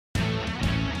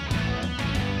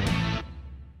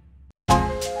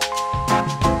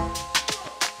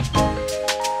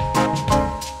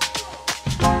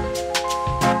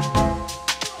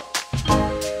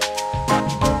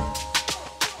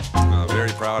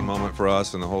proud moment for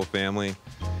us and the whole family.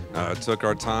 It took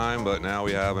our time, but now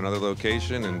we have another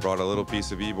location and brought a little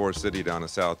piece of Ybor City down to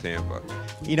South Tampa.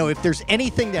 You know, if there's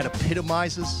anything that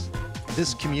epitomizes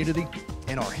this community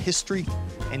and our history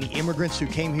and the immigrants who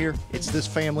came here, it's this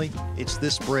family, it's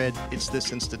this bread, it's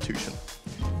this institution.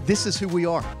 This is who we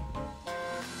are.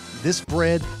 This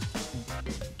bread,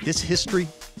 this history,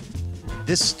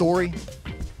 this story,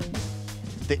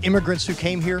 the immigrants who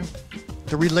came here,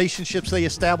 the relationships they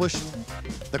established,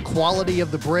 the quality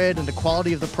of the bread and the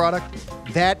quality of the product,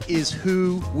 that is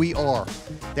who we are.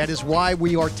 That is why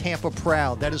we are Tampa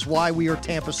proud. That is why we are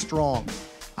Tampa strong.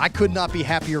 I could not be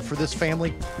happier for this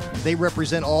family. They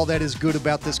represent all that is good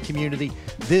about this community.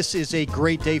 This is a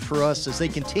great day for us as they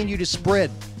continue to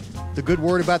spread the good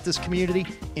word about this community,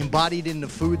 embodied in the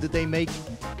food that they make,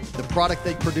 the product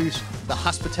they produce, the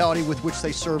hospitality with which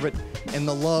they serve it, and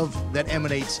the love that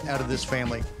emanates out of this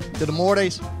family. To the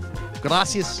Mores,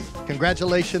 gracias,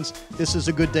 congratulations. This is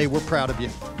a good day. We're proud of you.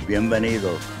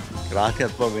 Bienvenidos.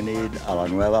 Gracias por venir a la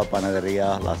nueva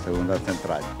panadería La Segunda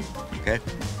Central. Okay?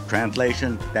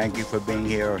 Translation, thank you for being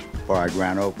here for our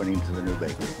grand opening to the new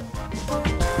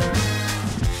bakery.